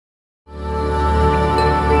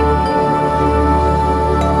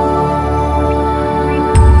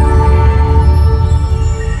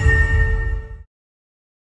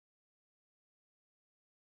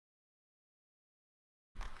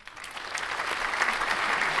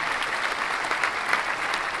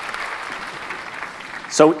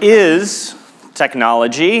So is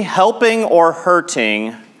technology helping or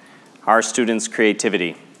hurting our students'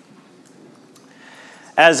 creativity?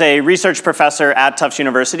 As a research professor at Tufts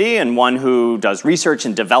University and one who does research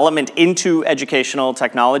and development into educational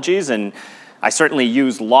technologies, and I certainly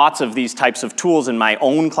use lots of these types of tools in my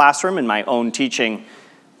own classroom, in my own teaching,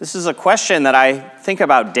 this is a question that I think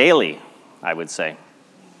about daily, I would say.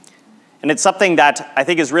 And it's something that I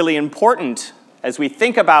think is really important as we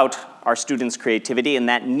think about our students' creativity and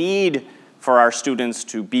that need for our students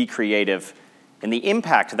to be creative and the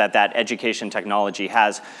impact that that education technology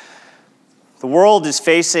has. The world is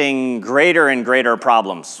facing greater and greater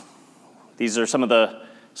problems. These are some of the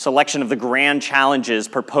selection of the grand challenges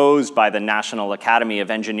proposed by the National Academy of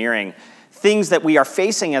Engineering, things that we are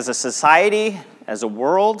facing as a society, as a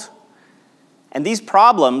world. And these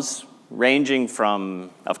problems, ranging from,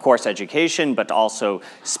 of course, education, but also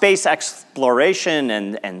space exploration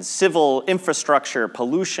and civil infrastructure,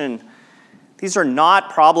 pollution, these are not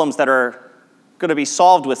problems that are going to be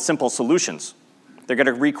solved with simple solutions. They're going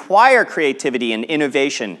to require creativity and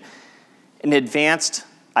innovation and advanced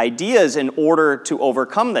ideas in order to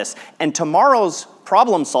overcome this. And tomorrow's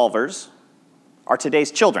problem solvers are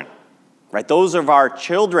today's children, right? Those are our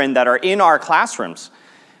children that are in our classrooms.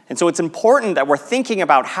 And so it's important that we're thinking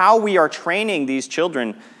about how we are training these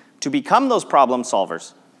children to become those problem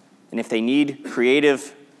solvers. And if they need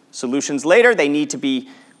creative solutions later, they need to be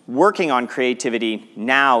working on creativity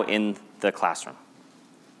now in the classroom.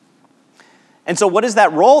 And so what is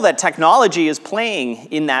that role that technology is playing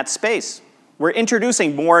in that space? We're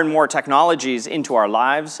introducing more and more technologies into our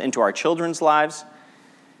lives, into our children's lives.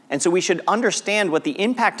 And so we should understand what the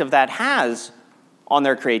impact of that has on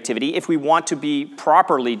their creativity if we want to be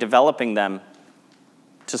properly developing them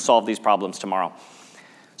to solve these problems tomorrow.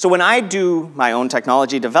 So when I do my own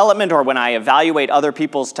technology development or when I evaluate other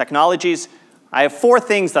people's technologies, I have 4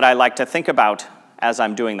 things that I like to think about as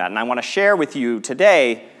I'm doing that. And I want to share with you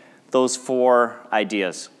today those 4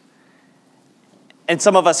 ideas. And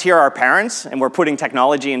some of us here are parents, and we're putting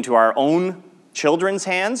technology into our own children's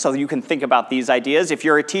hands, so you can think about these ideas. If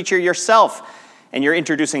you're a teacher yourself and you're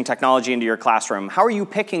introducing technology into your classroom, how are you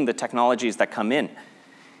picking the technologies that come in?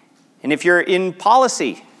 And if you're in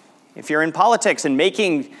policy, if you're in politics and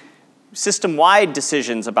making system-wide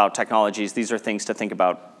decisions about technologies, these are things to think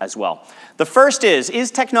about as well. The first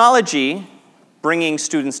is technology bringing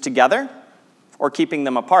students together or keeping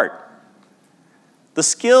them apart? The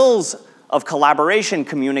skills of collaboration,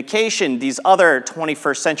 communication, these other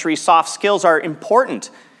 21st century soft skills are important.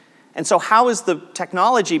 And so how is the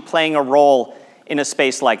technology playing a role in a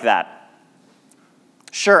space like that?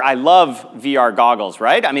 Sure, I love VR goggles,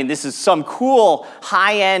 right? I mean, this is some cool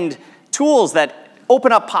high-end tools that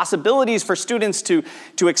open up possibilities for students to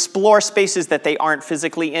explore spaces that they aren't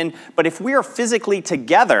physically in. But if we are physically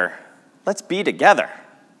together, let's be together.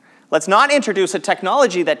 Let's not introduce a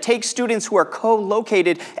technology that takes students who are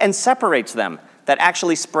co-located and separates them, that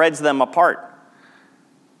actually spreads them apart.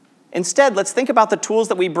 Instead, let's think about the tools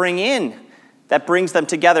that we bring in that brings them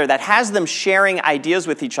together, that has them sharing ideas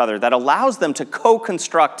with each other, that allows them to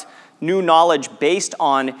co-construct new knowledge based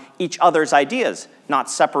on each other's ideas, not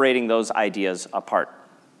separating those ideas apart.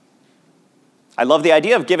 I love the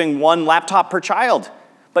idea of giving 1 laptop per child,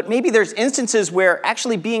 but maybe there's instances where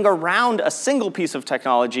actually being around a single piece of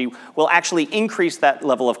technology will actually increase that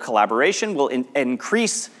level of collaboration, will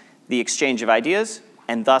increase the exchange of ideas,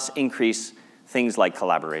 and thus increase things like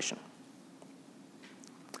collaboration.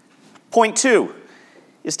 Point 2,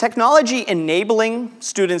 is technology enabling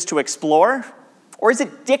students to explore, or is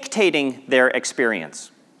it dictating their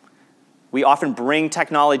experience? We often bring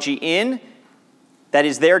technology in that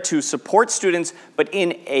is there to support students, but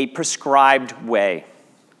in a prescribed way.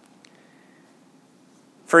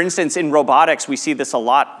 For instance, in robotics, we see this a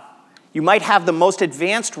lot. You might have the most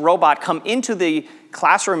advanced robot come into the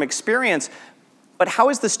classroom experience, but how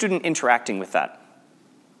is the student interacting with that?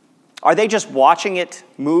 Are they just watching it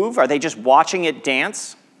move? Are they just watching it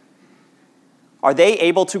dance? Are they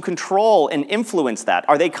able to control and influence that?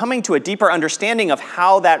 Are they coming to a deeper understanding of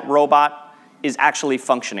how that robot is actually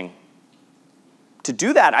functioning? To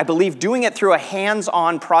do that, I believe doing it through a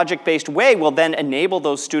hands-on project-based way will then enable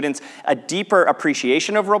those students a deeper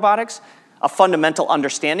appreciation of robotics, a fundamental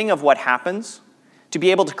understanding of what happens, to be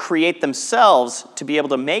able to create themselves, to be able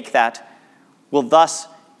to make that, will thus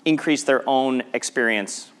increase their own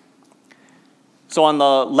experience. So on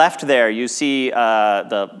the left there, you see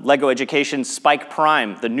the LEGO Education Spike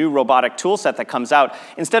Prime, the new robotic toolset that comes out.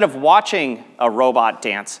 Instead of watching a robot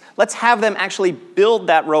dance, let's have them actually build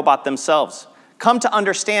that robot themselves. Come to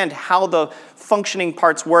understand how the functioning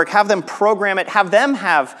parts work, have them program it, have them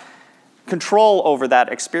have control over that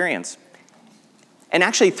experience. And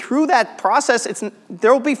actually, through that process,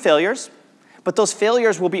 there will be failures, but those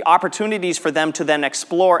failures will be opportunities for them to then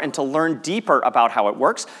explore and to learn deeper about how it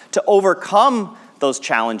works, to overcome those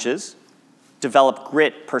challenges, develop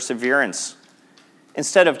grit, perseverance,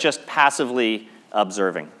 instead of just passively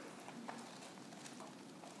observing.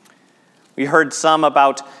 We heard some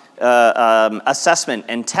about assessment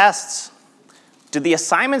and tests. Do the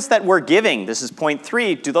assignments that we're giving, this is point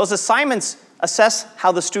 3, do those assignments assess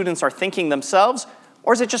how the students are thinking themselves,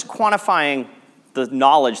 or is it just quantifying the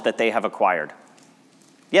knowledge that they have acquired?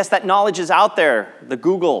 Yes, that knowledge is out there. The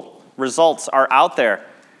Google results are out there.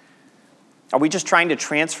 Are we just trying to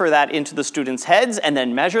transfer that into the students' heads and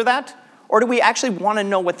then measure that? Or do we actually want to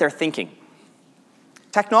know what they're thinking?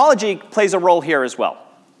 Technology plays a role here as well,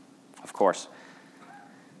 of course.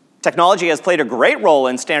 Technology has played a great role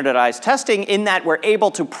in standardized testing in that we're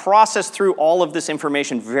able to process through all of this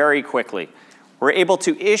information very quickly. We're able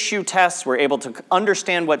to issue tests, we're able to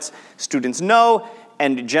understand what students know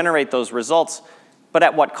and generate those results, but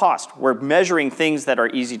at what cost? We're measuring things that are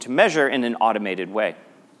easy to measure in an automated way.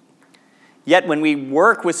 Yet when we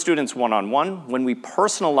work with students one-on-one, when we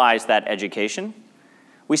personalize that education,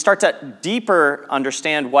 we start to deeper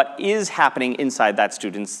understand what is happening inside that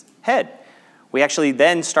student's head. We actually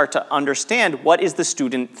then start to understand what is the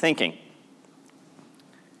student thinking.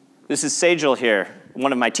 This is Sejal here,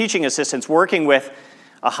 one of my teaching assistants, working with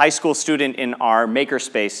a high school student in our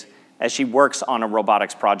makerspace as she works on a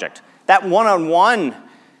robotics project. That one-on-one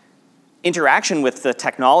interaction with the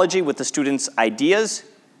technology, with the student's ideas,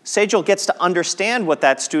 Sejal gets to understand what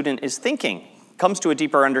that student is thinking, comes to a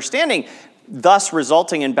deeper understanding, thus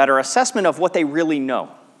resulting in better assessment of what they really know,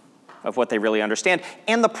 of what they really understand,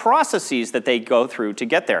 and the processes that they go through to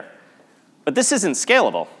get there. But this isn't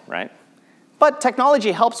scalable, right? But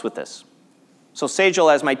technology helps with this. So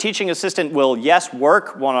Sejal, as my teaching assistant, will, yes,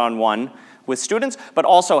 work one-on-one with students, but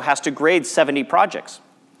also has to grade 70 projects.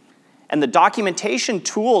 And the documentation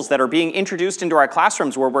tools that are being introduced into our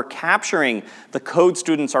classrooms where we're capturing the code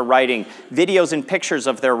students are writing, videos and pictures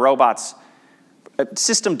of their robots,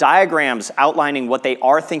 system diagrams outlining what they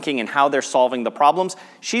are thinking and how they're solving the problems,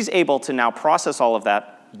 she's able to now process all of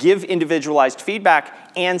that, give individualized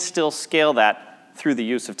feedback, and still scale that through the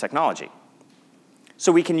use of technology.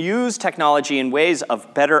 So we can use technology in ways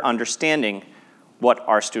of better understanding what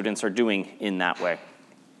our students are doing in that way.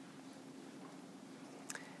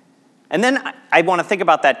 And then I want to think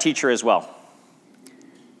about that teacher as well.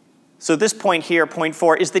 So this point here, point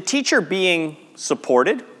 4, is the teacher being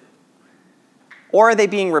supported or are they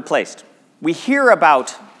being replaced? We hear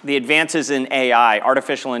about the advances in AI,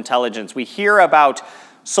 artificial intelligence. We hear about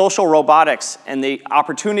social robotics and the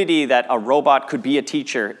opportunity that a robot could be a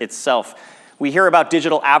teacher itself. We hear about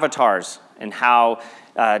digital avatars and how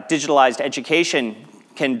digitalized education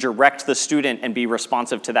can direct the student and be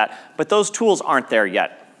responsive to that. But those tools aren't there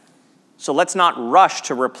yet. So let's not rush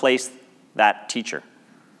to replace that teacher.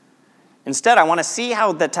 Instead, I want to see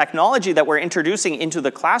how the technology that we're introducing into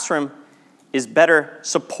the classroom is better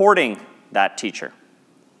supporting that teacher.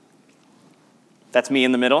 That's me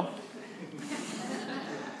in the middle.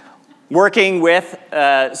 Working with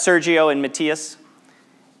Sergio and Matthias.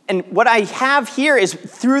 And what I have here is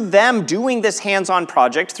through them doing this hands-on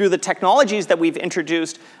project, through the technologies that we've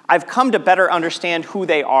introduced, I've come to better understand who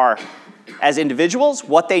they are as individuals,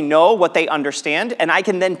 what they know, what they understand, and I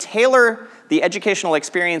can then tailor the educational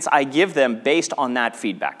experience I give them based on that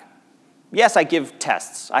feedback. Yes, I give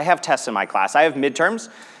tests. I have tests in my class. I have midterms.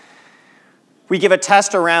 We give a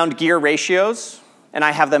test around gear ratios, and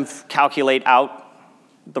I have them calculate out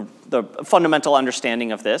the fundamental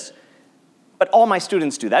understanding of this. But all my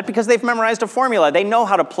students do that because they've memorized a formula. They know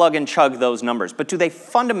how to plug and chug those numbers. But do they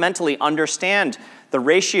fundamentally understand the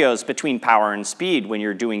ratios between power and speed when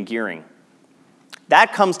you're doing gearing?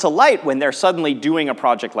 That comes to light when they're suddenly doing a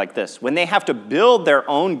project like this, when they have to build their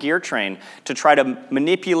own gear train to try to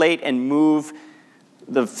manipulate and move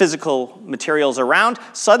the physical materials around.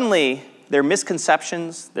 Suddenly, their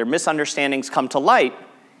misconceptions, their misunderstandings come to light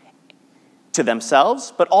to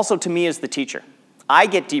themselves, but also to me as the teacher. I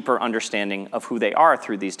get deeper understanding of who they are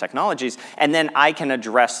through these technologies, and then I can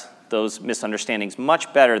address those misunderstandings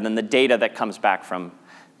much better than the data that comes back from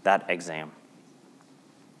that exam.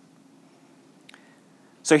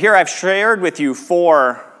 So here I've shared with you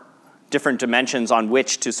 4 different dimensions on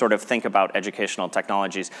which to sort of think about educational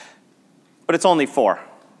technologies, but it's only 4.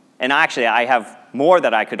 And actually, I have more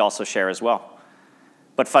that I could also share as well.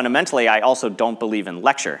 But fundamentally, I also don't believe in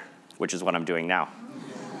lecture, which is what I'm doing now.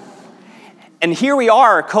 And here we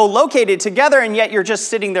are, co-located together, and yet you're just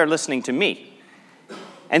sitting there listening to me.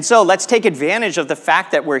 And so let's take advantage of the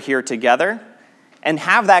fact that we're here together and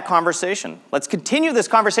have that conversation. Let's continue this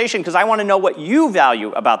conversation because I want to know what you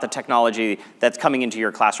value about the technology that's coming into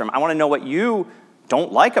your classroom. I want to know what you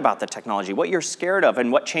don't like about the technology, what you're scared of,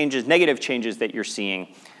 and what changes, negative changes that you're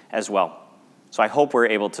seeing as well. So I hope we're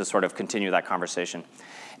able to sort of continue that conversation.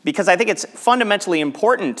 Because I think it's fundamentally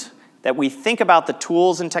important that we think about the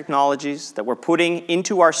tools and technologies that we're putting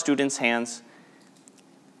into our students' hands,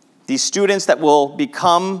 these students that will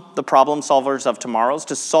become the problem solvers of tomorrow,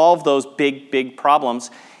 to solve those big, big problems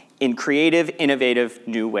in creative, innovative,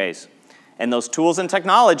 new ways. And those tools and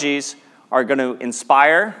technologies are going to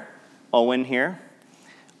inspire Owen here,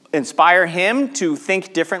 inspire him to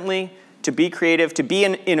think differently, to be creative, to be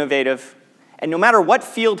innovative, and no matter what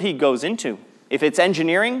field he goes into, if it's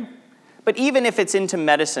engineering, but even if it's into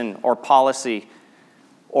medicine or policy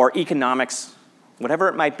or economics, whatever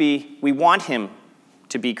it might be, we want him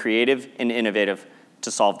to be creative and innovative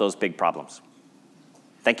to solve those big problems.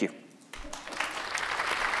 Thank you.